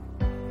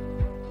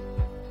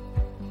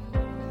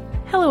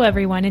Hello,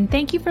 everyone, and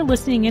thank you for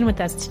listening in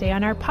with us today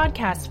on our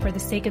podcast, For the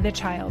Sake of the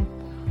Child.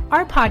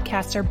 Our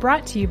podcasts are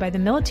brought to you by the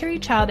Military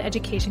Child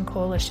Education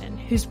Coalition,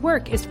 whose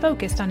work is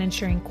focused on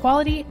ensuring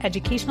quality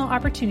educational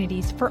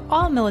opportunities for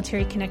all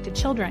military-connected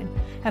children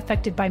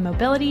affected by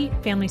mobility,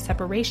 family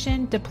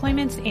separation,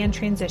 deployments, and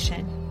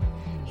transition.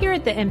 Here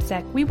at the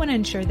MCEC, we want to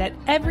ensure that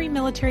every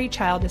military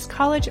child is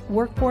college,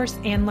 workforce,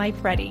 and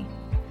life ready.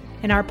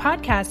 In our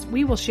podcast,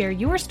 we will share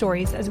your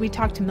stories as we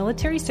talk to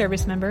military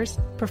service members,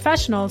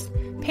 professionals,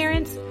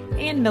 parents,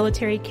 and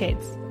military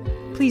kids.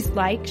 Please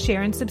like,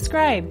 share, and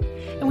subscribe.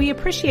 And we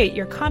appreciate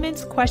your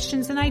comments,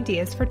 questions, and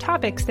ideas for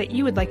topics that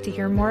you would like to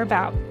hear more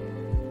about.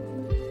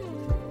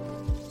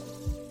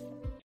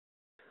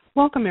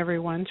 Welcome,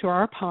 everyone, to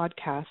our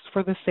podcast,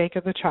 For the Sake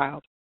of the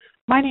Child.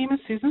 My name is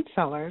Susan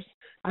Sellers.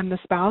 I'm the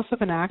spouse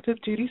of an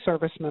active duty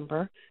service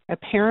member, a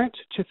parent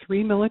to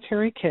 3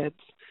 military kids,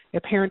 a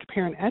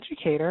parent-to-parent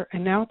educator,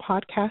 and now a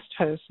podcast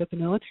host at the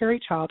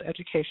Military Child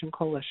Education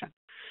Coalition.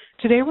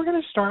 Today we're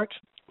going to start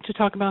to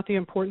talk about the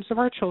importance of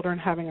our children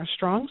having a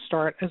strong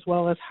start, as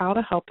well as how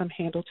to help them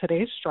handle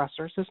today's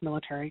stressors as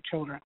military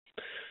children.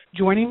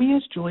 Joining me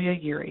is Julia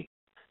Yeary.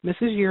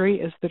 Mrs.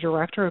 Yeary is the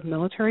Director of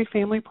Military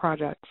Family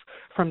Projects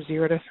from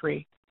 0 to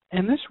 3.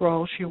 In this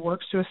role, she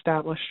works to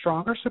establish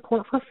stronger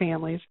support for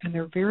families and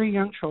their very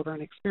young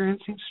children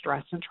experiencing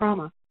stress and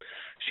trauma.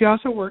 She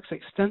also works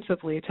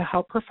extensively to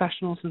help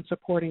professionals in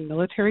supporting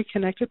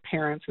military-connected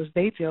parents as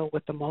they deal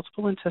with the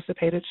multiple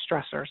anticipated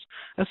stressors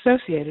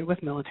associated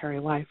with military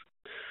life.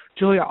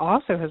 Julia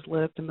also has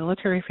lived the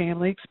military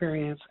family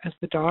experience as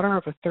the daughter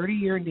of a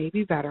 30-year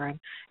Navy veteran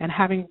and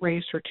having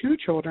raised her 2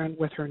 children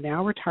with her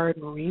now retired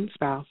Marine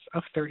spouse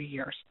of 30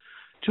 years.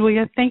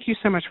 Julia, thank you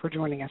so much for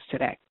joining us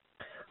today.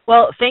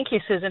 Well, thank you,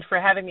 Susan, for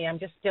having me. I'm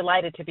just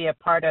delighted to be a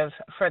part of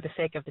For the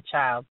Sake of the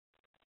Child.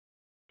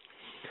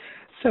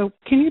 So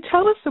can you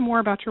tell us some more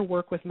about your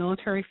work with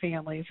military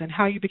families and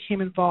how you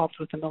became involved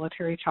with the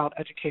Military Child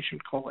Education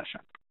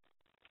Coalition?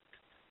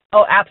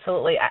 Oh,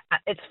 absolutely.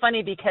 It's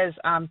funny because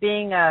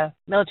being a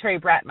military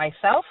brat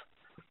myself,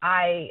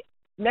 I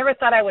never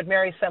thought I would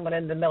marry someone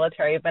in the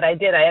military, but I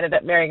did. I ended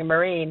up marrying a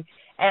Marine.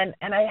 And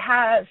I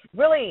have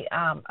really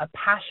a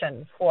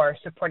passion for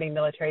supporting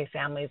military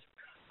families.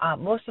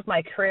 Most of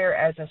my career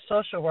as a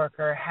social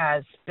worker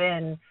has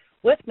been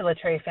with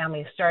military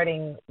families,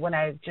 starting when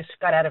I just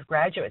got out of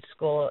graduate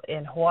school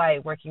in Hawaii,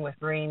 working with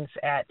Marines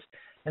at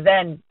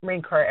then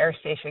Marine Corps Air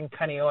Station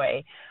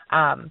Kaneohe.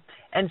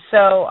 And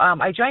so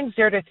I joined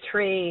 0 to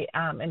 3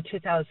 in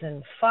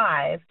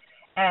 2005.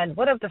 And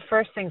one of the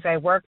first things I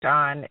worked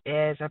on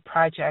is a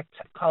project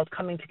called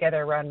Coming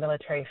Together Around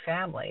Military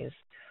Families.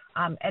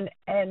 And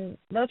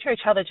Military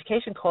Child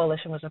Education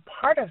Coalition was a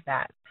part of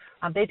that.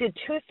 They did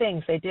 2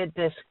 things. They did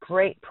this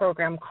great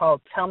program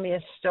called Tell Me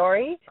a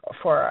Story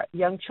for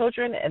young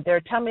children. And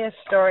their Tell Me a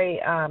Story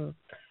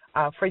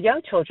for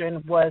young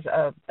children was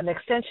an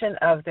extension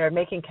of their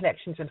Making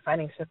Connections and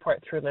Finding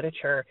Support Through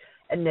Literature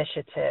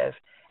initiative.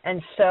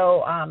 And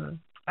so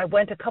I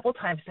went a couple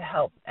times to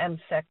help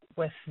MCEC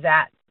with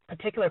that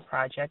particular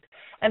project.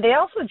 And they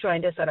also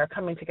joined us at our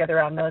Coming Together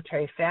Around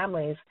Military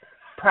Families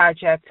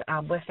project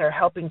with their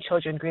Helping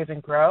Children Grieve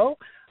and Grow,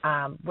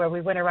 where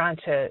we went around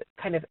to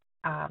kind of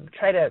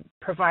try to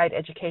provide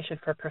education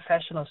for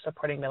professionals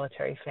supporting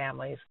military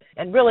families.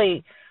 And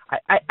really,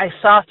 I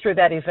saw through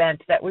that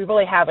event that we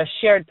really have a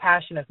shared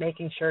passion of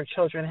making sure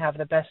children have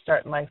the best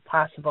start in life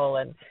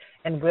possible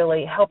and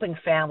really helping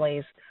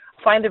families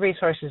find the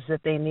resources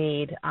that they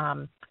need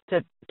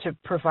to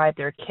provide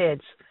their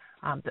kids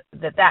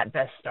that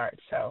best start.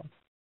 So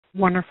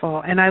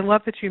wonderful. And I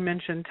love that you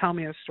mentioned Tell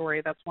Me a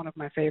Story. That's one of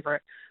my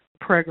favorite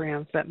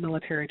programs that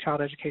Military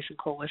Child Education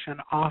Coalition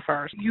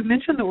offers. You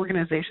mentioned the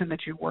organization that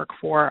you work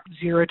for,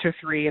 0 to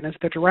 3, and as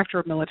the Director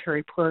of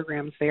Military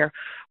Programs there,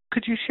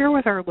 could you share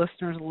with our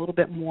listeners a little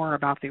bit more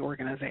about the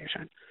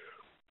organization?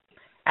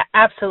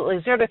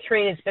 Absolutely. 0 to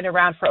 3 has been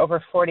around for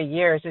over 40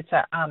 years. It's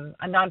a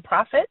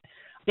nonprofit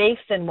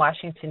based in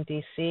Washington,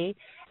 D.C.,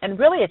 and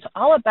really it's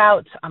all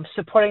about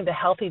supporting the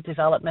healthy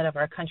development of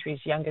our country's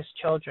youngest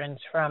children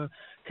from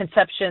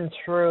conception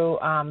through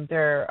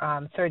their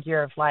 3rd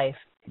year of life.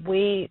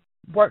 We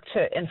work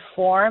to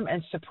inform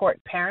and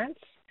support parents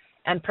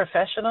and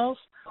professionals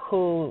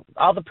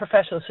all the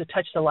professionals who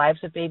touch the lives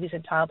of babies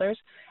and toddlers.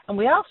 And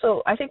we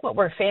also, I think what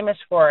we're famous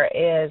for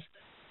is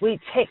we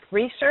take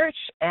research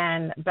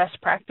and best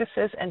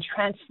practices and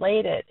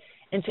translate it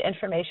into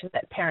information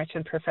that parents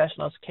and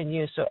professionals can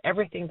use. So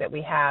everything that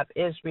we have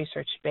is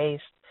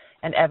research-based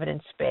and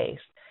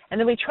evidence-based. And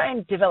then we try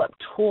and develop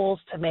tools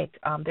to make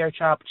their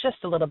job just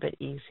a little bit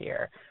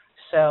easier.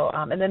 So,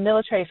 and the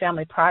Military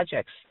Family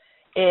Projects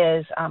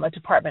is a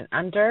department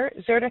under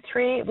 0 to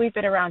 3. We've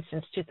been around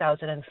since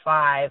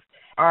 2005.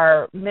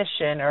 Our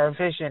mission or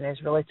vision is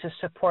really to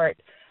support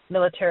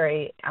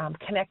military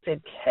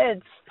connected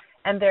kids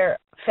and their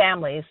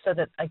families so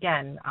that,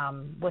 again,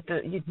 with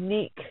the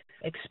unique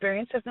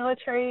experience of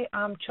military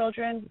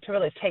children, to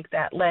really take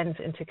that lens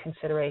into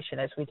consideration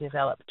as we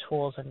develop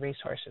tools and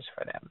resources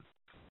for them.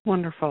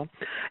 Wonderful.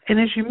 And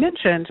as you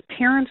mentioned,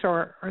 parents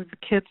are the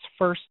kids'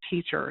 first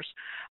teachers.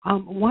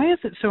 Why is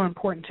it so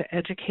important to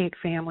educate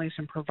families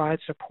and provide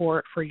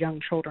support for young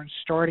children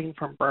starting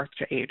from birth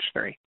to age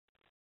 3?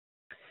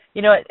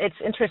 You know, it's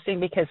interesting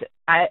because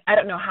I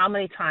don't know how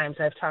many times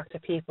I've talked to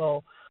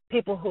people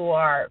who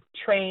are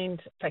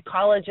trained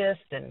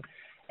psychologists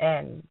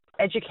and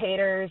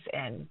educators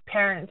and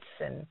parents,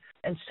 and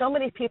so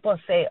many people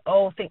say,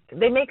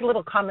 they make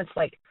little comments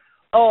like,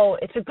 oh,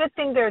 it's a good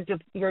thing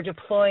you're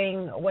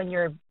deploying when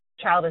your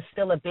child is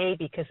still a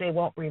baby because they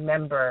won't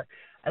remember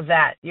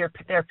that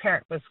their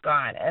parent was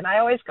gone. And I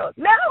always go,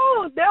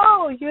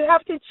 no, you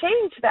have to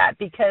change that,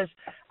 because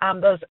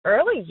those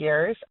early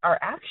years are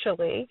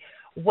actually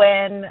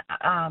when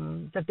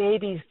the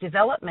baby's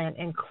development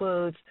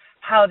includes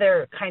how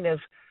they're kind of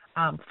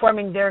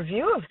forming their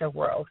view of the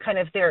world, kind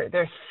of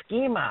their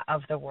schema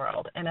of the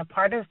world. And a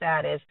part of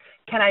that is,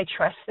 can I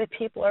trust the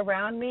people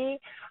around me?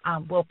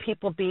 Will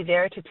people be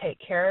there to take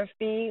care of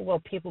me? Will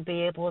people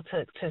be able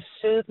to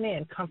soothe me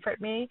and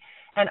comfort me?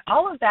 And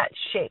all of that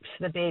shapes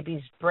the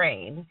baby's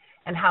brain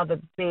and how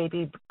the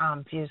baby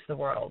views the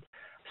world.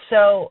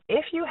 So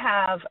if you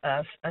have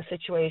a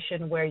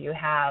situation where you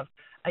have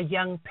a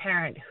young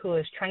parent who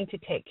is trying to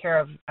take care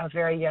of a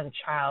very young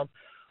child,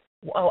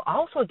 while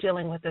also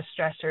dealing with the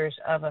stressors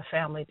of a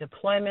family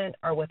deployment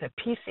or with a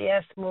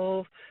PCS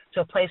move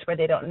to a place where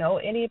they don't know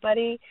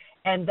anybody,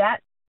 and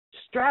that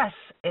stress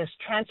is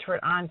transferred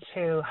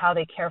onto how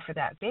they care for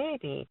that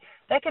baby,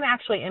 that can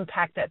actually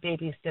impact that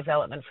baby's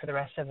development for the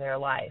rest of their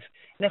life.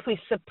 And if we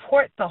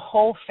support the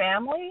whole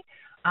family,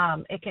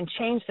 it can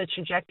change the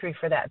trajectory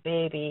for that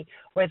baby,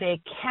 where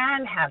they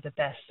can have the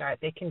best start.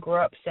 They can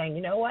grow up saying,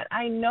 you know what,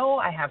 I know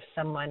I have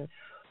someone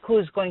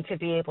who's going to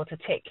be able to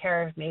take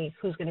care of me,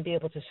 who's going to be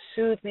able to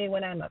soothe me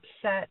when I'm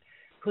upset,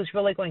 who's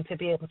really going to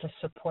be able to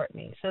support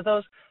me. So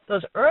those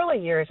early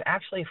years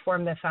actually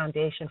form the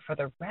foundation for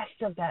the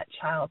rest of that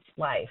child's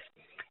life.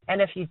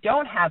 And if you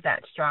don't have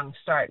that strong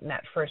start in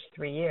that first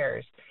 3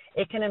 years,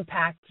 it can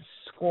impact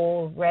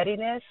school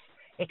readiness.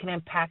 It can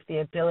impact the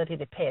ability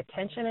to pay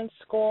attention in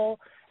school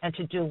and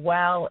to do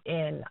well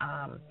in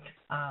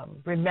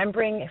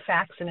remembering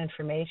facts and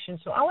information.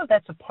 So all of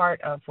that's a part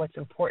of what's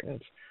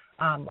important.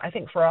 I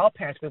think for all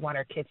parents, we want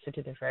our kids to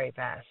do the very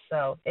best.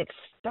 So it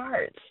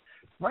starts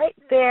right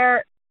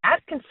there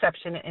at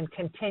conception and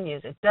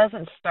continues. It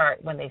doesn't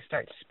start when they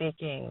start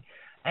speaking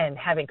and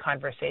having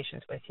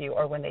conversations with you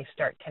or when they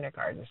start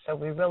kindergarten. So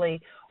we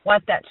really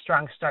want that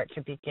strong start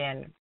to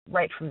begin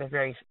right from the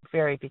very,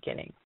 very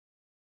beginning.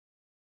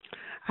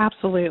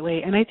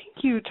 Absolutely. And I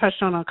think you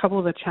touched on a couple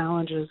of the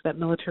challenges that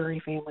military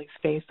families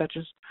face, such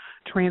as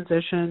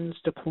transitions,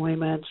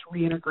 deployments,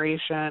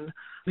 reintegration,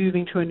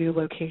 moving to a new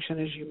location,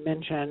 as you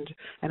mentioned,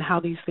 and how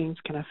these things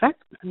can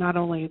affect not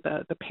only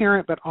the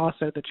parent but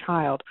also the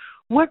child.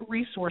 What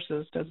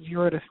resources does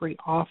 0 to 3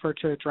 offer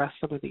to address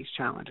some of these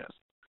challenges?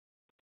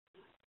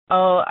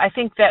 Oh, I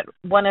think that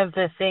one of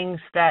the things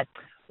that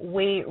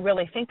we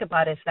really think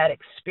about is that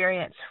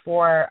experience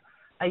for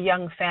a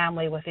young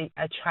family with a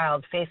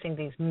child facing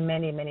these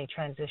many, many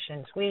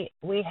transitions. We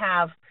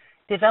have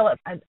developed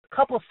a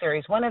couple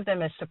series. One of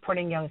them is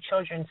Supporting Young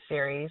Children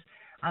series.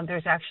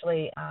 There's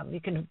actually,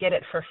 you can get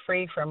it for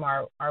free from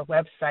our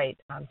website,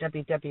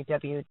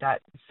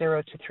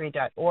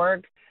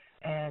 www.0to3.org.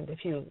 And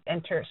if you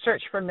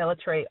search for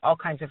military, all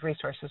kinds of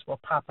resources will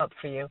pop up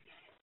for you.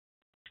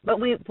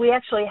 But we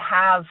actually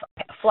have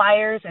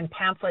flyers and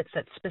pamphlets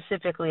that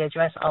specifically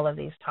address all of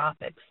these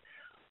topics.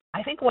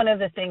 I think one of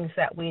the things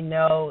that we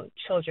know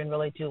children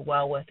really do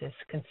well with is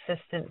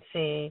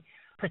consistency,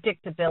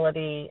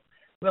 predictability,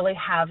 really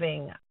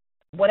having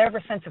whatever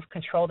sense of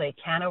control they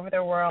can over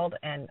their world,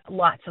 and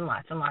lots and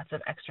lots and lots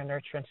of extra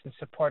nurturance and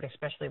support,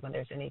 especially when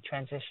there's any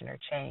transition or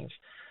change.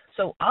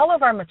 So all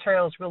of our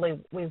materials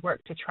really, we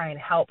work to try and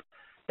help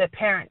the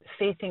parent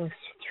see things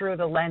through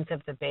the lens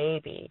of the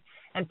baby.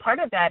 And part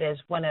of that is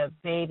when a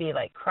baby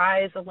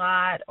cries a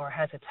lot or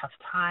has a tough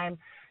time,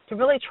 to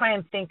really try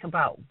and think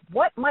about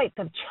what might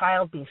the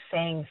child be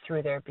saying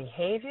through their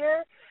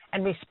behavior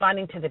and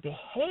responding to the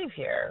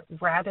behavior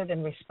rather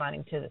than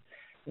responding to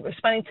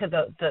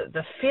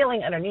the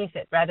feeling underneath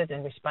it rather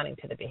than responding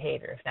to the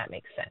behavior, if that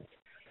makes sense.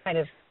 Kind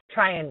of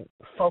try and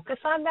focus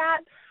on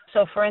that.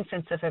 So for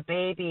instance, if a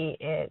baby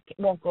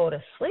won't go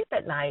to sleep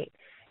at night,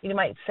 you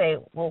might say,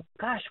 well,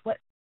 gosh, what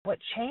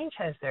change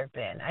has there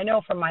been? I know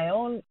from my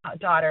own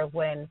daughter,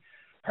 when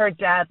her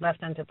dad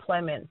left on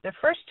deployment, the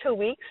first 2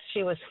 weeks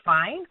she was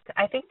fine,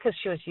 I think because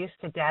she was used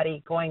to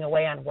daddy going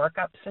away on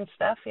workups and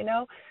stuff,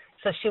 so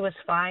she was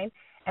fine.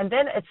 And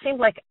then it seemed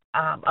like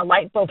a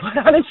light bulb went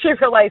on and she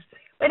realized,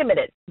 wait a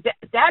minute,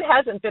 dad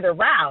hasn't been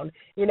around,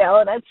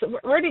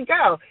 where'd he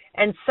go?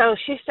 And so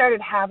she started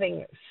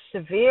having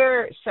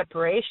severe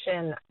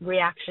separation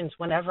reactions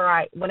whenever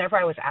I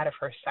was out of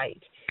her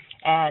sight,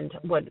 and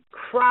would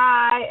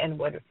cry and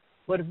would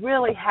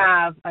really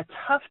have a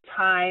tough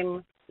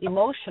time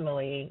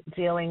emotionally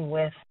dealing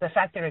with the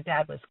fact that her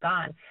dad was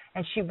gone.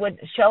 And she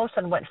all of a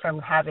sudden went from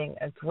having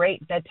a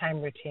great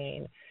bedtime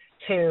routine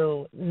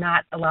to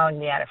not allowing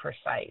me out of her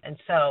sight. And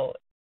so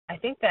I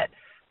think that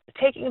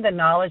taking the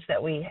knowledge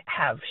that we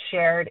have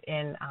shared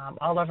in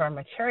all of our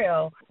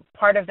material,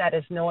 part of that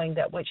is knowing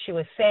that what she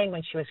was saying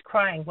when she was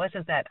crying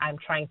wasn't that I'm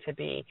trying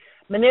to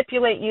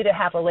manipulate you to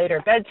have a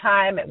later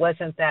bedtime. It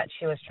wasn't that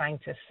she was trying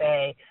to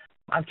say,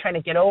 I'm trying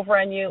to get over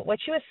on you. What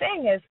she was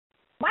saying is,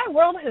 my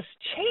world has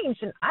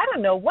changed and I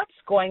don't know what's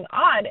going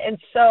on. And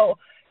so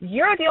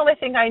you're the only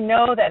thing I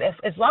know that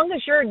as long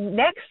as you're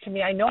next to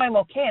me, I know I'm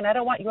okay, and I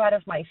don't want you out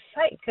of my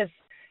sight because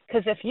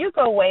if you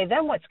go away,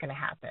 then what's going to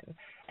happen?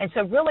 And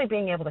so really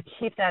being able to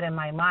keep that in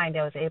my mind,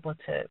 I was able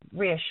to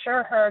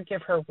reassure her,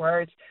 give her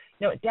words.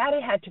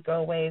 Daddy had to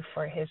go away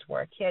for his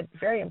work. He had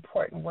very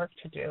important work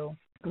to do.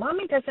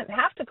 Mommy doesn't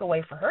have to go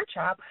away for her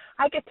job.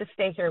 I get to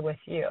stay here with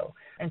you.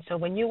 And so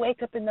when you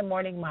wake up in the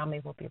morning, Mommy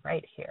will be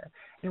right here,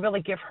 and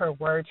really give her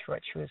words for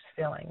what she was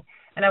feeling.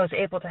 And I was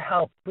able to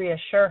help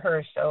reassure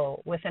her.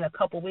 So within a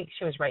couple weeks,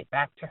 she was right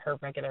back to her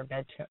regular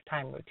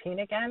bedtime routine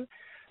again.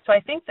 So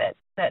I think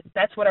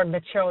that's what our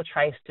material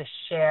tries to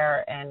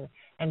share and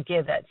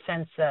give that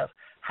sense of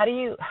how do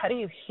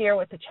you hear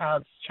what the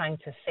child's trying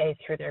to say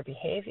through their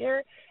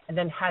behavior, and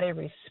then how to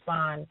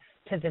respond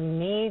to the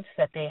needs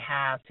that they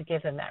have to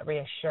give them that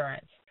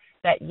reassurance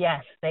that,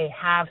 yes, they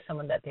have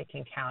someone that they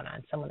can count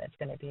on, someone that's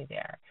going to be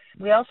there.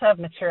 We also have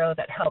material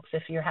that helps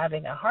if you're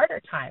having a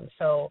harder time.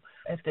 So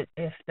if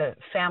the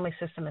family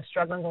system is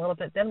struggling a little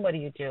bit, then what do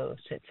you do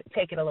to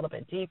take it a little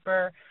bit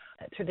deeper?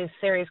 Through this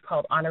series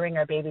called Honoring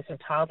Our Babies and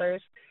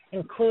Toddlers,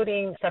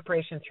 including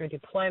separation through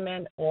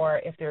deployment, or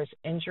if there's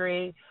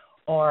injury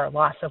or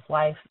loss of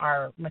life,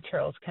 our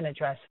materials can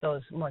address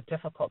those more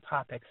difficult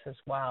topics as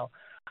well.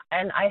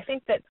 And I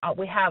think that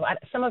we have,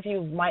 some of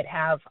you might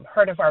have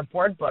heard of our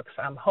board books,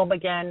 Home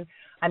Again,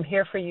 I'm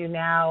Here for You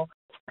Now,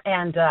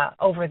 and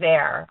Over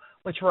There,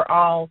 which were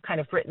all kind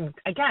of written,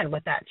 again,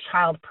 with that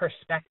child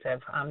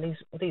perspective.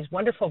 These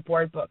wonderful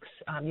board books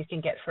you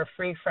can get for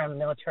free from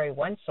Military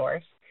One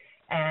Source,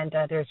 and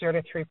they're 0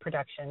 to 3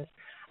 productions.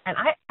 And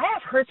I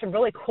have heard some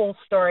really cool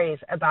stories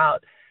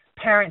about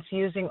parents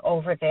using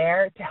Over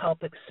There to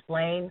help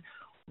explain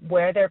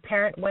where their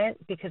parent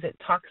went, because it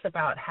talks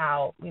about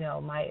how,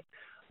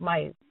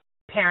 my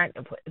parent,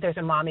 there's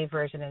a mommy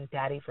version and a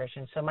daddy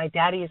version. So my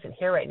daddy isn't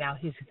here right now.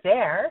 He's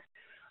there.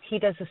 He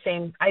does the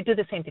same. I do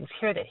the same things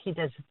here that he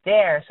does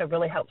there. So it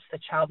really helps the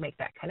child make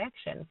that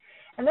connection.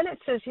 And then it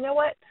says, you know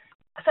what?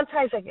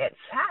 Sometimes I get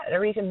sad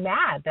or even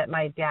mad that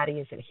my daddy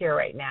isn't here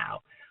right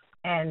now.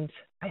 And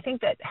I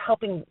think that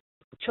helping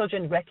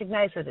children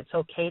recognize that it's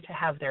okay to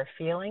have their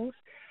feelings,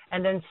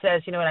 and then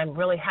says, you know what, I'm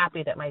really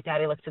happy that my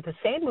daddy looks at the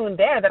same moon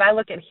there that I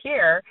look at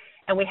here,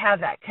 and we have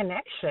that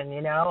connection,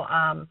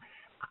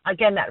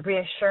 again, that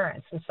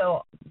reassurance. And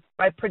so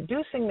by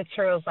producing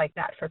materials like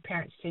that for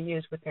parents to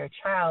use with their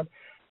child,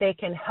 they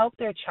can help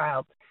their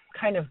child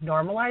kind of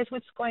normalize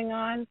what's going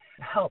on,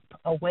 help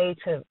a way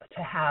to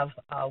have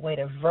a way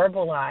to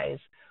verbalize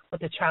what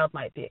the child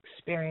might be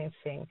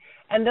experiencing.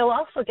 And they'll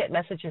also get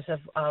messages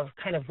of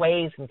kind of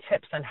ways and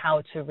tips on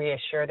how to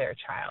reassure their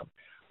child.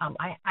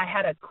 I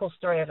had a cool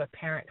story of a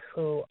parent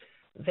who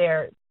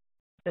the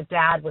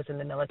dad was in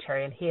the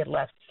military and he had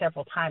left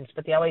several times,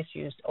 but they always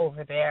used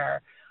Over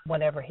There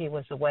whenever he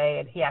was away.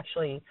 And he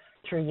actually,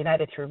 through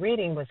United Through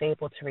Reading, was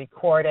able to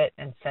record it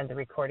and send the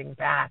recording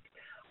back.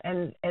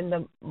 And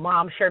the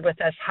mom shared with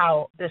us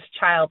how this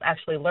child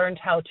actually learned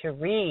how to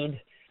read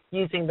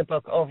using the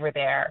book Over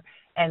There,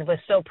 and was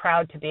so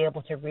proud to be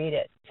able to read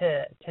it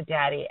to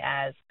Daddy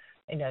as,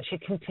 she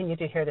continued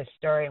to hear this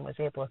story and was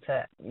able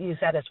to use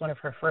that as one of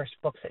her first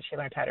books that she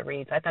learned how to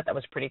read. So I thought that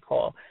was pretty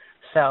cool.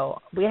 So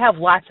we have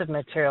lots of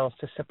materials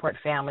to support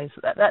families.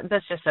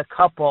 That's just a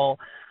couple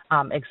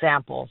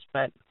examples,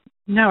 but.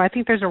 No, I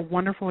think those are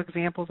wonderful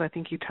examples. I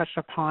think you touched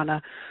upon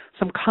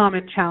some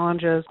common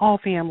challenges all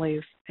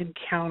families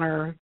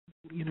encounter,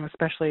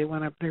 especially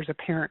when there's a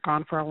parent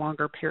gone for a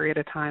longer period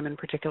of time, and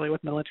particularly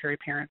with military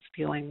parents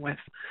dealing with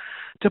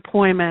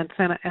deployments.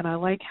 And I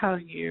like how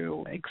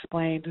you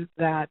explained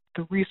that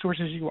the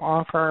resources you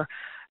offer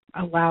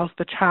allows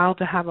the child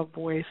to have a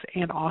voice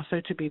and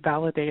also to be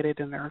validated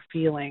in their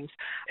feelings.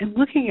 And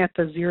looking at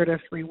the 0 to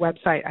 3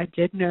 website, I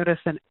did notice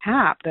an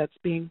app that's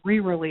being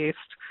re-released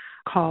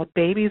called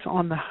Babies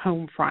on the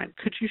Home Front.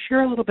 Could you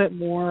share a little bit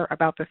more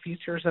about the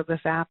features of this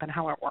app and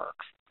how it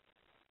works?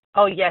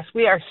 Oh, yes.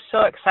 We are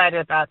so excited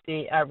about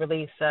the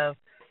release of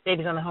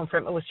Babies on the Home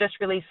Front. It was just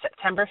released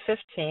September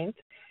 15th.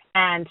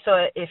 And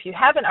so if you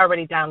haven't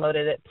already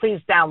downloaded it,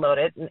 please download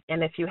it.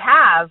 And if you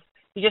have,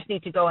 you just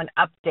need to go and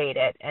update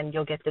it, and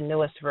you'll get the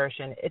newest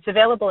version. It's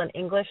available in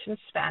English and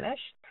Spanish.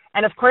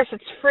 And, of course,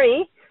 it's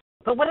free.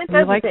 But what it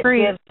does is it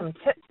gives some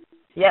tips.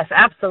 Yes,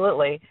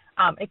 absolutely.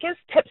 It gives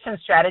tips and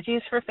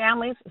strategies for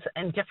families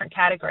in different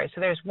categories.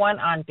 So there's one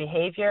on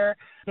behavior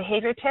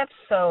tips.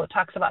 So it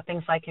talks about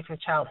things like if your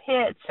child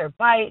hits or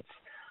bites,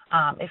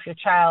 if your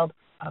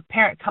a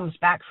parent comes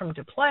back from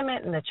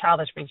deployment and the child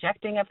is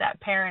rejecting of that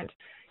parent,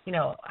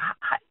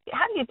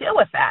 how do you deal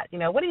with that?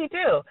 What do you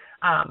do?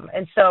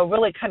 And so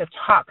really kind of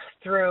talks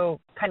through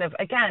kind of,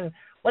 again,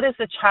 what is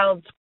the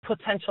child's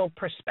potential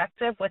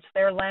perspective, what's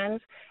their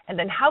lens, and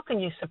then how can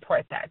you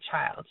support that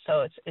child.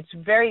 So it's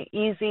very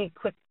easy,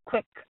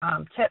 quick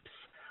tips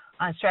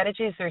on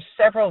strategies. There's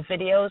several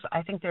videos.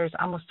 I think there's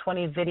almost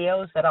 20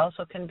 videos that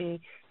also can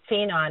be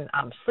seen on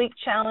sleep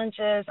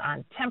challenges,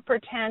 on temper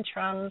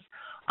tantrums,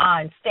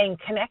 on staying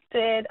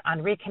connected, on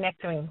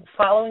reconnecting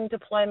following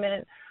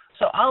deployment.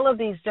 So all of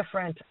these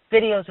different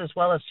videos, as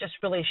well as just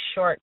really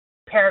short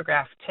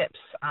paragraph tips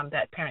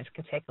that parents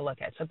can take a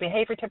look at. So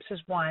behavior tips is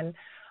one.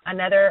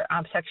 Another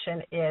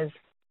section is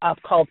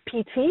called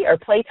PT, or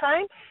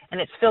playtime, and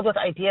it's filled with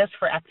ideas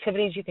for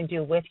activities you can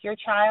do with your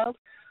child.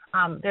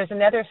 There's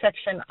another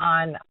section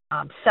on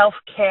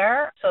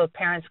self-care, so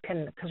parents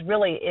can, because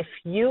really if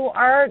you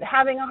are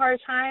having a hard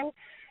time,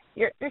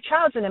 your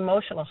child's an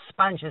emotional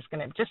sponge is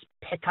going to just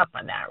pick up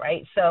on that,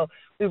 right? So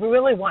we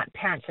really want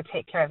parents to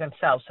take care of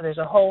themselves. So there's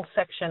a whole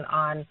section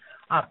on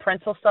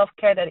parental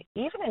self-care that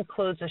even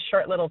includes a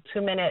short little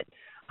 2-minute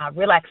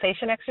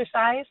relaxation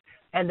exercise,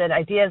 and then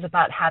ideas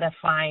about how to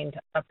find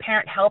a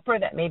parent helper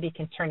that maybe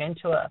can turn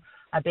into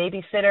a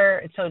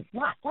babysitter. And so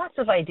lots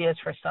of ideas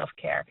for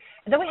self-care.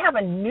 And then we have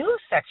a new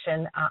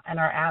section in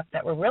our app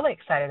that we're really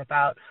excited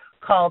about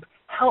called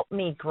Help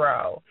Me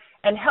Grow.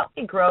 And Help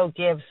Me Grow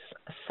gives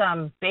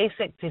some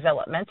basic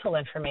developmental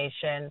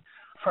information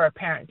for a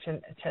parent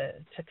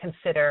to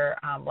consider,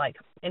 like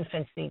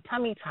infants need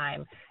tummy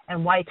time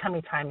and why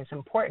tummy time is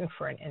important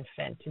for an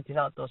infant to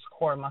develop those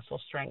core muscle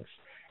strengths.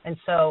 And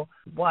so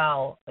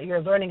while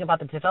you're learning about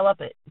the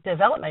development,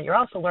 you're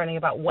also learning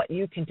about what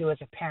you can do as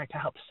a parent to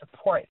help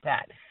support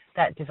that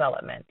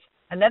development.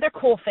 Another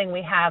cool thing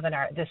we have in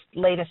this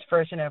latest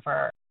version of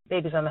our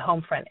Babies on the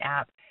Homefront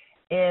app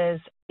is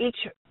each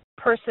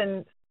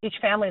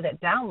family that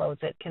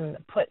downloads it can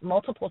put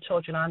multiple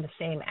children on the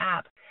same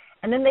app,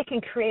 and then they can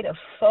create a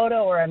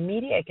photo or a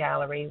media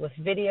gallery with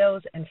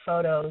videos and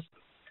photos.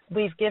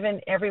 We've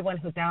given everyone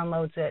who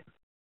downloads it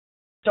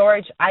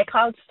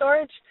iCloud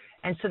storage,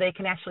 and so they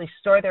can actually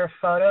store their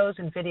photos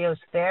and videos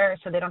there,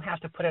 so they don't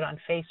have to put it on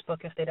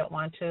Facebook if they don't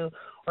want to,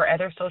 or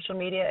other social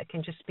media. It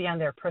can just be on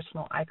their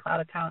personal iCloud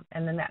account,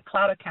 and then that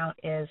cloud account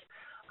is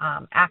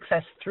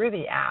accessed through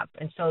the app.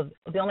 And so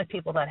the only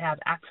people that have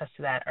access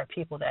to that are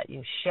people that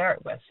you share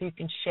it with. So you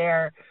can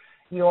share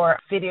your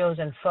videos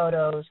and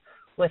photos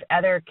with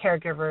other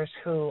caregivers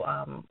who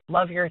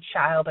love your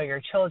child or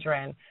your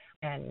children,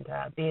 and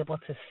be able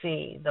to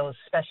see those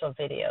special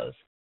videos.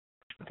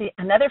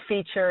 Another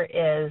feature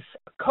is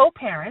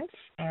co-parents,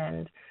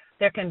 and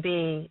there can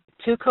be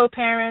 2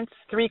 co-parents,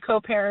 3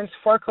 co-parents,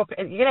 4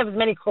 co-parents. You can have as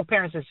many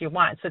co-parents as you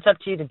want, so it's up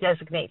to you to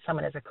designate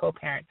someone as a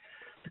co-parent.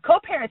 The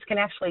co-parents can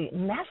actually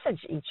message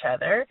each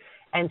other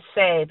and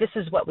say, this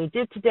is what we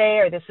did today,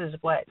 or this is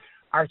what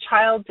our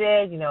child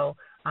did.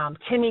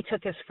 Timmy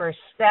took his first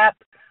step.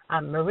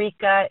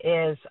 Marika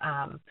is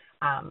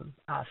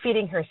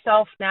feeding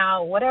herself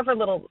now. Whatever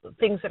little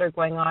things that are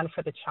going on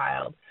for the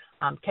child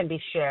can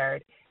be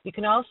shared. You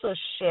can also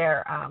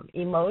share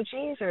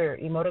emojis or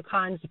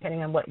emoticons,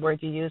 depending on what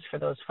word you use for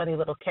those funny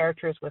little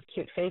characters with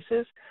cute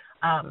faces,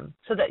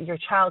 so that your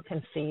child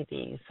can see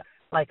these,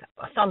 like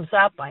a thumbs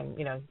up,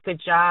 good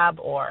job,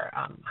 or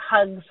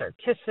hugs or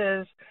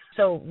kisses.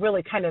 So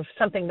really kind of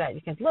something that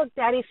you can, look,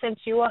 Daddy sent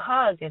you a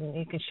hug, and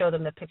you can show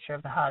them the picture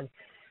of the hug.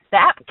 The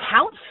app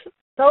counts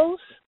those,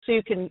 so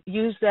you can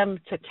use them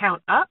to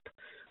count up.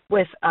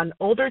 With an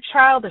older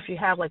child, if you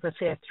have, like, let's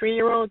say a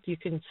 3-year-old, you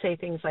can say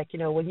things like,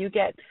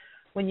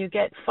 when you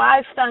get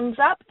 5 thumbs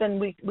up, then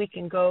we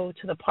can go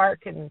to the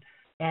park and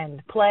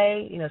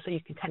play, so you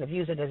can kind of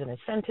use it as an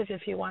incentive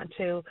if you want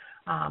to,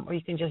 or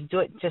you can just do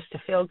it just to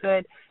feel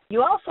good.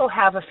 You also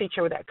have a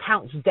feature that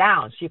counts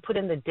down. So you put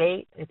in the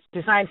date. It's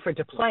designed for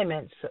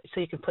deployment, so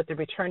you can put the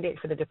return date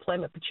for the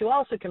deployment, but you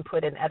also can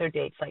put in other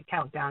dates like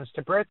countdowns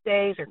to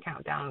birthdays or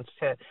countdowns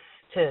to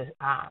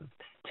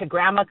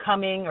grandma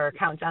coming, or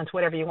countdown to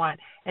whatever you want.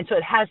 And so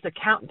it has the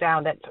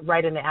countdown that's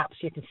right in the app, so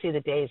you can see the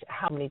days,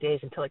 how many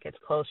days until it gets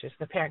closer. So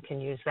the parent can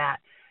use that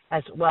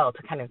as well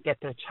to kind of get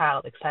the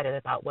child excited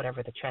about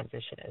whatever the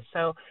transition is.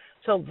 So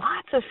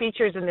lots of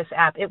features in this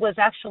app. It was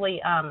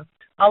actually,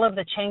 all of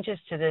the changes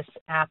to this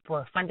app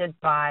were funded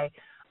by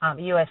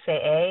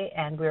USAA,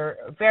 and we're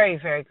very,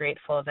 very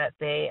grateful that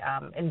they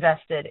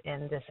invested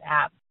in this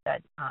app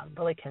that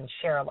really can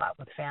share a lot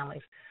with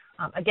families.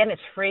 Again,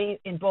 it's free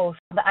in both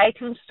the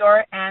iTunes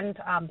Store and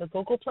the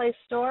Google Play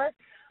Store,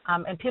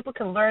 and people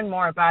can learn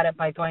more about it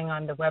by going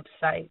on the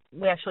website.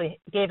 We actually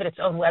gave it its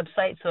own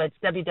website, so it's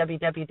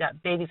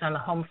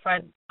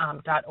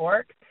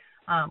www.babiesonthehomefront.org,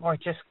 or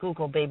just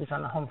Google Babies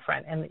on the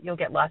Homefront, and you'll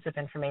get lots of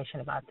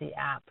information about the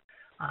app.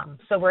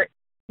 So we're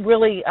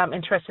really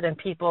interested in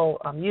people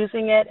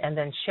using it and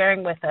then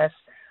sharing with us,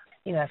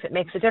 if it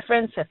makes a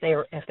difference, if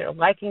they're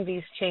liking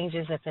these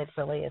changes, if it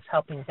really is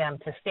helping them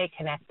to stay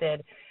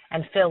connected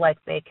and feel like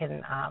they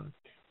can,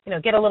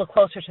 get a little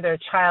closer to their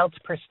child's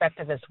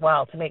perspective as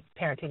well, to make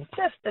parenting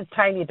just a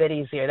tiny bit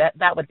easier.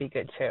 That would be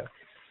good too.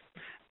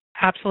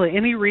 Absolutely.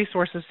 Any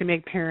resources to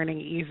make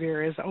parenting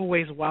easier is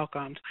always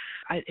welcomed.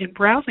 In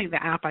browsing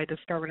the app, I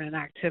discovered an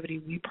activity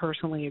we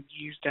personally have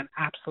used and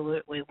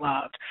absolutely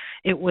loved.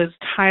 It was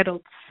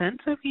titled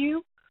Sense of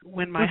You.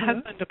 When my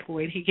husband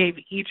deployed, he gave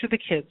each of the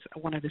kids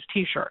one of his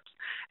T-shirts,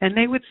 and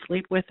they would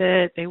sleep with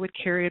it. They would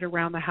carry it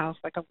around the house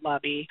like a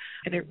lovey,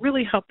 and it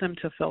really helped them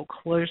to feel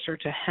closer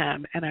to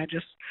him. And I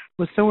just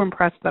was so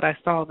impressed that I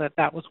saw that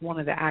that was one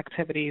of the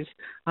activities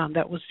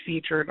that was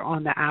featured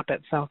on the app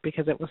itself,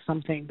 because it was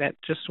something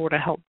that just sort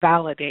of helped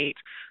validate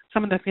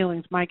some of the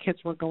feelings my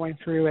kids were going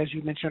through, as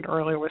you mentioned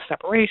earlier, with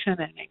separation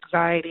and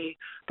anxiety.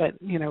 But,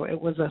 you know,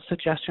 it was a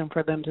suggestion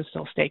for them to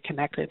still stay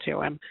connected to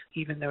him,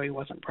 even though he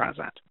wasn't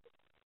present.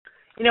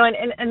 You know, and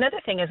another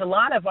thing is, a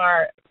lot of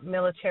our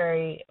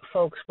military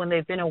folks, when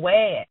they've been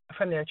away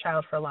from their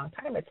child for a long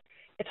time,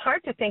 it's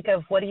hard to think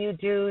of what do you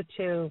do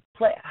to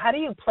play. How do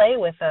you play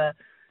with a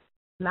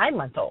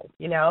 9-month-old,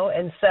 you know?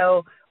 And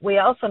so we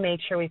also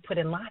made sure we put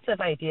in lots of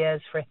ideas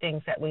for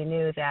things that we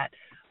knew that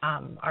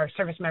our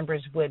service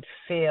members would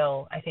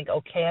feel, I think,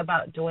 okay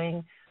about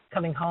doing,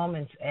 coming home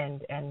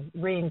and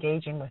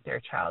re-engaging with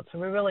their child. So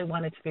we really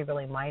wanted to be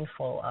really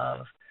mindful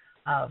of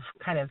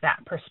kind of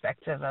that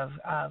perspective of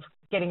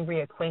getting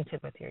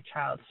reacquainted with your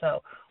child.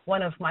 So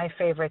one of my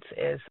favorites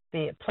is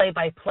the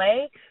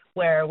play-by-play,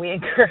 where we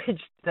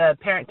encourage the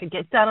parent to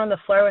get down on the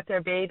floor with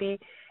their baby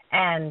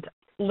and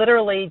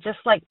literally just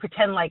like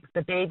pretend like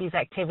the baby's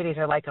activities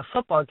are like a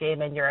football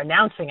game and you're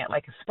announcing it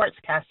like a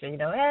sportscaster, you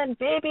know, and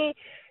baby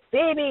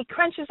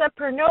crunches up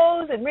her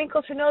nose and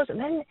wrinkles her nose,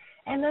 and then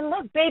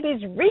look,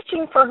 baby's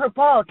reaching for her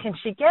ball. Can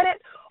she get it?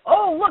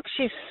 Oh, look,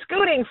 she's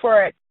scooting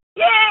for it.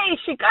 Yay,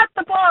 she got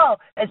the ball.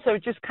 And so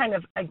just kind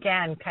of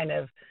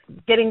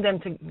getting them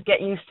to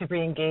get used to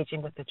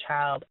re-engaging with the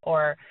child,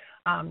 or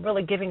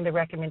really giving the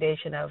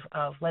recommendation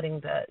of letting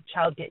the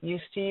child get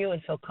used to you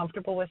and feel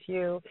comfortable with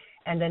you,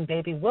 and then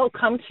baby will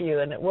come to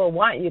you and it will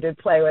want you to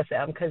play with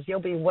them because you'll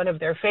be one of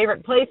their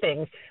favorite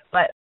playthings,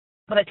 but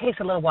it takes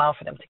a little while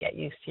for them to get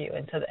used to you,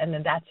 and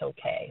then that's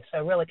okay.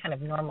 So really kind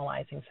of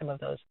normalizing some of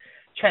those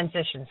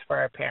transitions for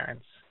our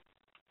parents.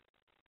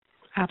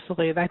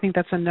 Absolutely. I think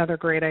that's another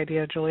great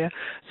idea, Julia.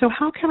 So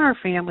how can our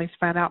families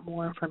find out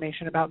more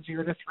information about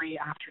 0 to 3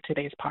 after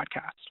today's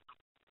podcast?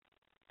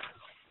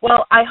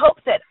 Well, I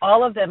hope that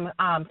all of them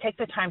take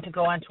the time to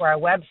go onto our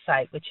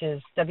website, which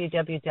is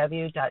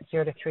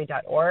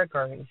www.0to3.org,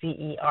 or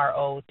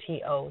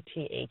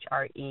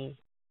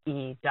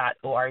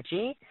zerotothre.org.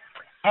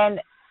 And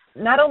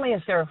not only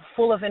is there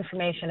full of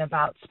information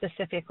about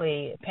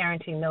specifically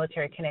parenting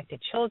military-connected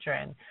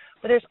children,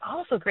 but there's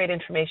also great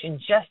information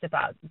just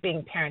about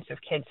being parents of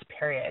kids,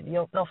 period.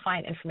 They'll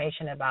find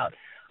information about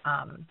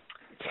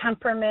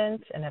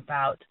temperament and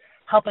about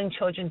helping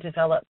children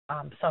develop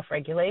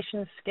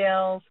self-regulation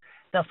skills.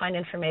 They'll find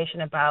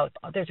information about,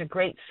 there's a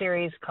great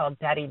series called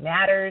Daddy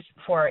Matters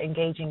for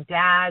engaging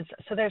dads.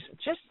 So it's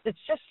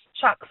just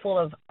chock full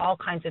of all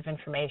kinds of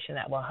information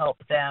that will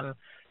help them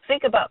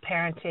think about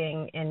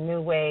parenting in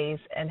new ways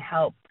and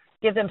help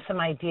give them some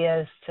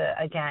ideas to,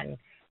 again,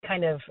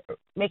 kind of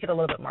make it a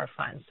little bit more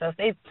fun. So if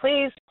they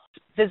please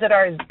visit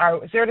our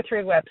 0 to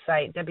 3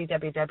 website,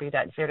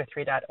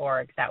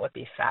 www.zeroto3.org, that would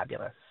be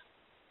fabulous.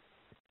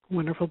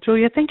 Wonderful.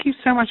 Julia, thank you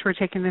so much for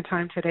taking the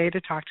time today to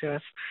talk to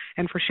us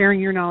and for sharing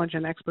your knowledge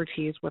and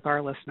expertise with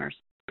our listeners.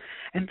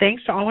 And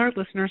thanks to all our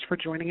listeners for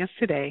joining us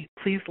today.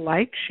 Please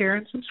like, share,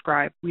 and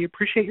subscribe. We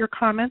appreciate your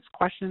comments,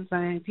 questions,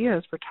 and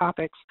ideas for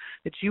topics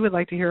that you would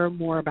like to hear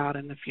more about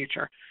in the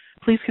future.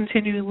 Please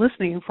continue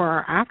listening for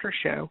our after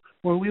show,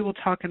 where we will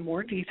talk in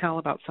more detail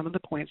about some of the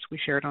points we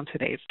shared on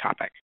today's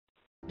topic.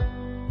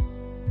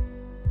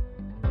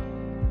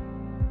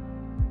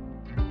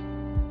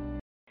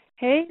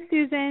 Hey,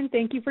 Susan.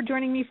 Thank you for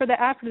joining me for the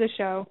after the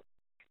show.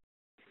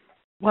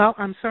 Well,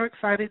 I'm so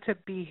excited to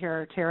be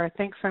here, Tara.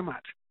 Thanks so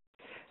much.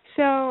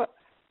 So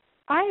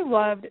I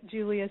loved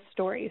Julia's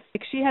stories.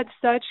 She had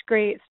such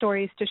great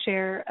stories to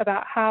share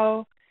about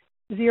how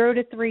 0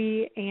 to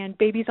 3 and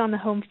babies on the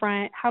home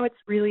front, how it's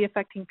really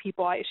affecting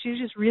people. She was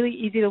just really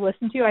easy to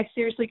listen to. I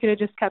seriously could have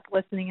just kept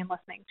listening and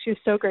listening. She was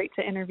so great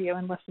to interview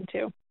and listen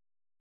to.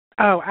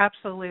 Oh,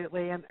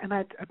 absolutely. And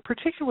I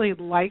particularly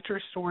liked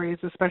her stories,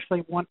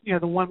 especially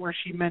the one where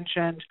she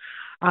mentioned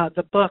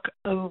the book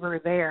Over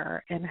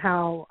There, and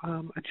how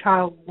a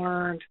child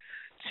learned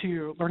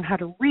how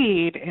to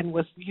read and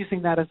was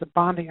using that as a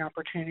bonding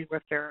opportunity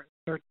with their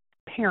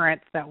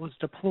parent that was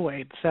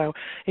deployed. So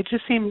it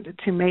just seemed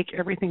to make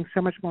everything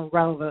so much more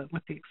relevant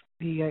with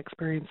the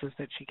experiences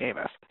that she gave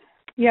us.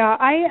 Yeah,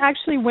 I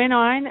actually went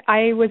on.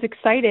 I was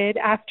excited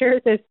after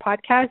this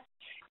podcast,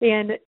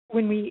 and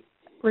when we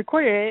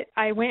recorded it,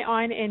 I went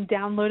on and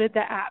downloaded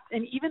the app.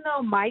 And even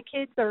though my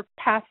kids are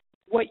past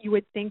what you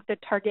would think the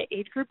target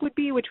age group would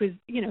be, which was,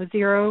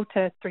 0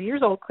 to 3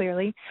 years old,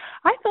 clearly.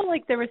 I felt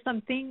like there were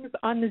some things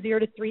on the 0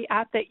 to 3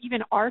 app that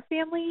even our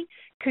family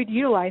could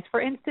utilize.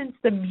 For instance,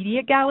 the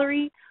media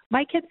gallery.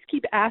 My kids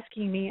keep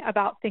asking me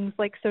about things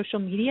like social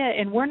media,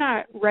 and we're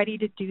not ready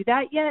to do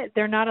that yet.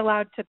 They're not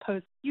allowed to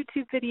post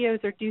YouTube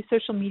videos or do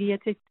social media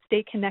to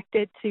stay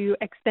connected to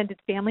extended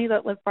family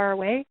that live far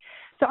away.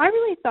 So I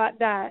really thought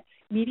that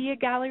media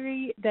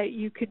gallery, that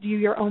you could do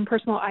your own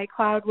personal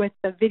iCloud with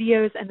the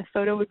videos and the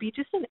photo, would be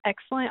just an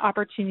excellent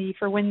opportunity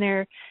for when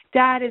their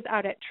dad is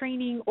out at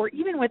training, or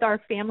even with our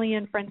family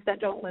and friends that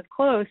don't live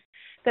close,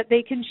 that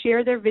they can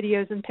share their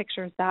videos and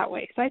pictures that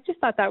way. So I just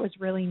thought that was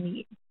really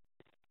neat.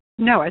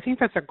 No, I think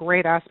that's a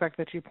great aspect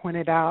that you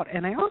pointed out.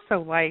 And I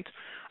also liked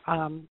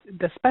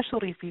the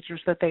specialty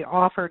features that they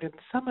offered and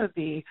some of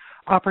the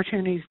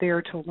opportunities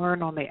there to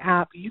learn on the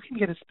app. You can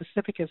get as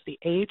specific as the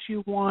age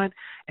you want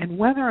and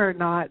whether or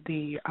not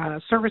the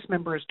service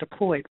member is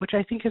deployed, which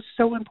I think is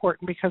so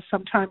important because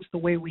sometimes the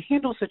way we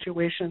handle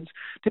situations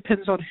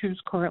depends on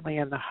who's currently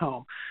in the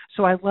home.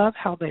 So I love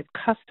how they've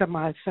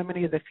customized so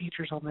many of the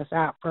features on this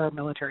app for our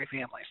military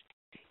families.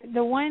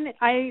 The one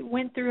I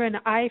went through and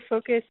I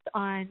focused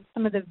on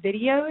some of the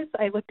videos.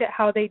 I looked at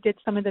how they did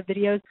some of the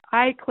videos.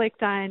 I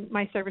clicked on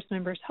my service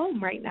member's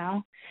home right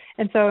now.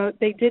 And so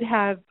they did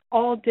have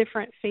all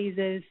different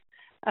phases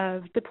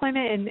of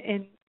deployment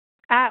and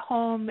at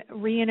home,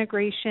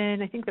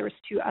 reintegration. I think there was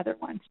 2 other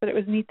ones, but it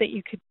was neat that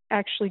you could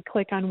actually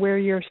click on where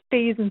your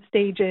phase and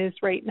stage is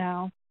right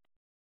now.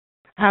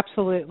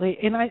 Absolutely.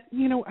 And I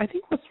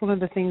think what's one of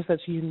the things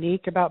that's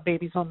unique about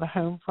Babies on the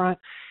Home Front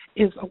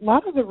is a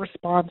lot of the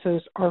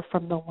responses are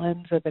from the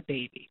lens of the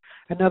baby.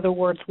 In other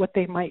words, what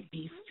they might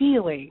be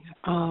feeling,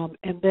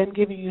 and then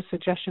giving you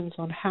suggestions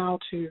on how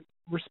to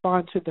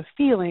respond to the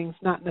feelings,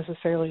 not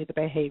necessarily the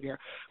behavior,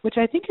 which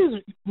I think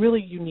is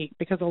really unique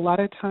because a lot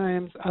of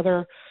times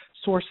other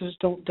sources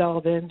don't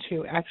delve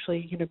into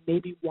actually,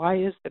 maybe why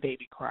is the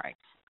baby crying?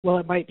 Well,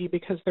 it might be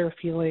because they're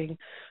feeling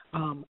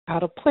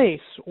out of place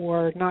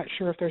or not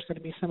sure if there's going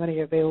to be somebody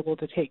available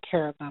to take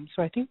care of them.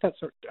 So I think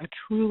that's a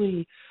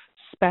truly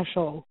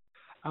special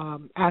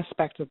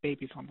aspect of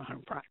Babies on the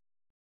Home Front.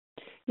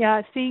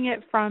 Yeah, seeing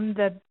it from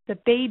the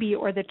baby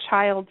or the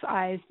child's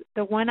eyes,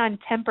 the one on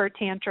temper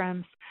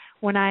tantrums,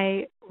 when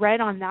I read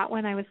on that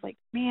one, I was like,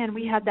 man,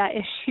 we had that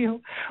issue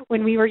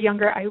when we were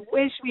younger. I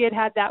wish we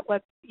had that,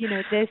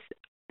 this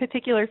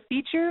particular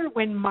feature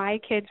when my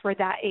kids were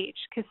that age,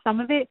 because some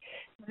of it,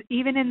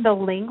 even in the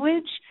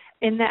language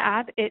in the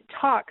app, it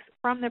talks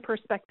from the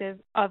perspective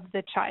of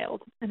the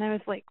child. And I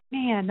was like,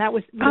 man, that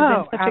was such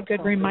absolutely. A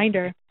good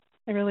reminder.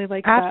 I really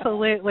like that.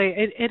 Absolutely.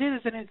 It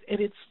is, and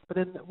it's.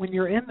 But when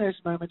you're in those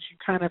moments, you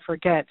kind of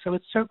forget. So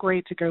it's so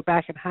great to go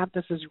back and have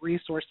this as a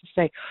resource to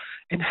say,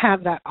 and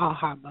have that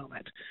aha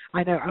moment.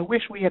 I know. I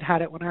wish we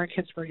had it when our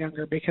kids were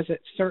younger because it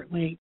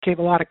certainly gave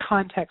a lot of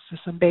context to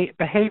some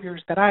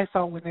behaviors that I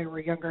saw when they were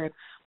younger. And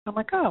I'm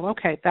like, oh,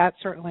 okay, that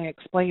certainly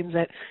explains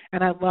it.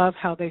 And I love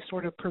how they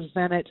sort of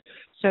present it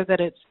so that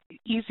it's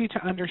easy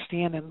to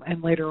understand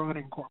and later on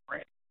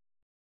incorporate.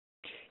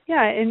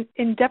 Yeah,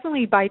 and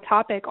definitely by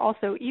topic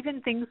also,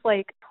 even things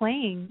like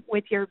playing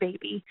with your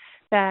baby,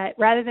 that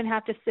rather than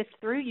have to sift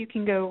through, you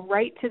can go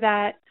right to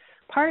that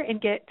part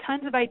and get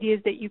tons of ideas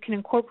that you can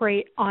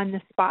incorporate on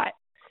the spot.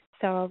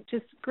 So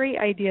just great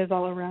ideas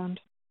all around.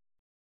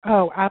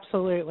 Oh,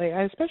 absolutely.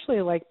 I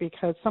especially like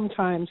because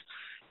sometimes,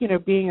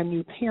 being a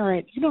new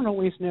parent, you don't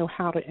always know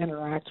how to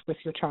interact with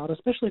your child,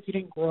 especially if you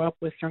didn't grow up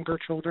with younger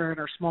children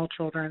or small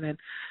children. And,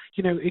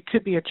 it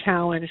could be a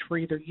challenge for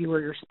either you or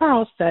your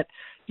spouse that,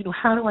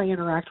 how do I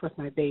interact with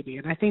my baby?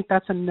 And I think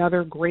that's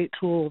another great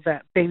tool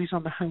that Babies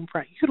on the Home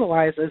Front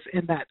utilizes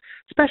in that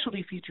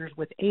specialty features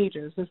with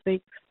ages is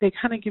they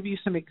kind of give you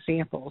some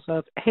examples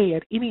of, hey,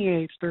 at any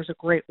age, there's a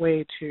great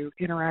way to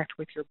interact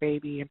with your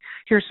baby. And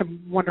here's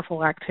some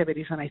wonderful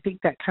activities. And I think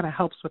that kind of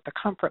helps with the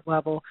comfort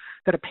level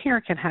that a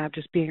parent can have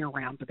just being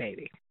around the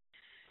baby.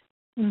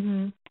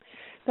 Mm-hmm.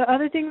 The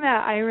other thing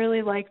that I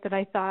really like that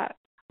I thought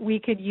we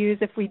could use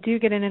if we do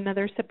get in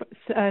another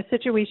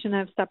situation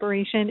of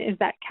separation is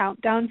that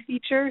countdown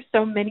feature.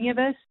 So many of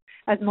us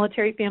as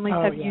military families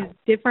have used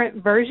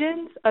different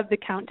versions of the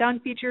countdown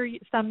feature.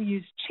 Some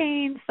use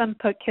chains, some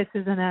put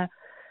kisses in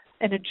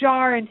a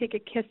jar and take a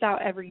kiss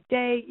out every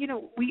day.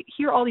 We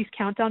hear all these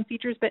countdown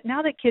features, but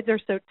now that kids are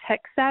so tech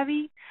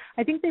savvy,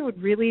 I think they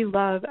would really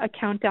love a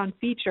countdown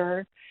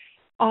feature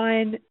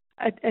on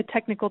a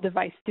technical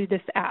device through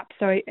this app.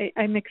 So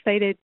I'm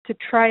excited to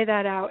try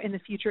that out in the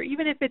future,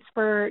 even if it's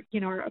for,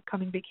 our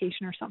upcoming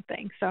vacation or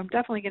something. So I'm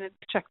definitely going to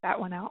check that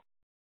one out.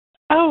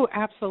 Oh,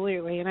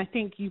 absolutely. And I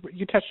think you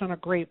touched on a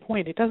great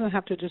point. It doesn't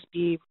have to just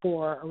be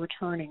for a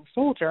returning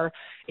soldier.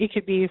 It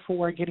could be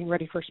for getting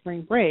ready for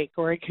spring break,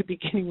 or it could be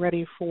getting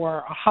ready for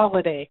a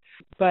holiday.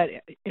 But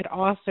it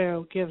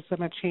also gives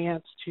them a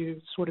chance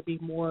to sort of be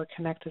more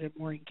connected and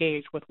more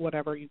engaged with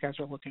whatever you guys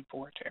are looking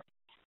forward to.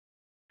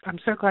 I'm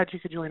so glad you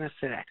could join us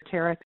today.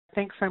 Tara,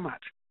 thanks so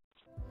much.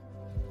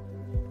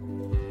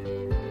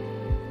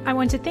 I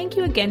want to thank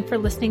you again for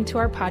listening to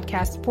our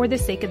podcast, For the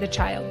Sake of the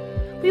Child.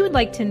 we would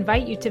like to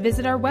invite you to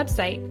visit our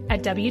website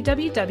at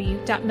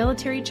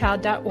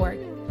www.militarychild.org.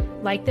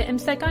 Like the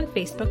MSEC on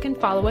Facebook and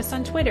follow us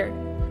on Twitter.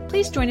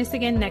 Please join us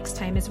again next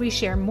time as we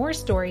share more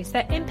stories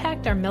that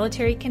impact our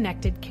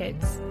military-connected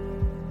kids.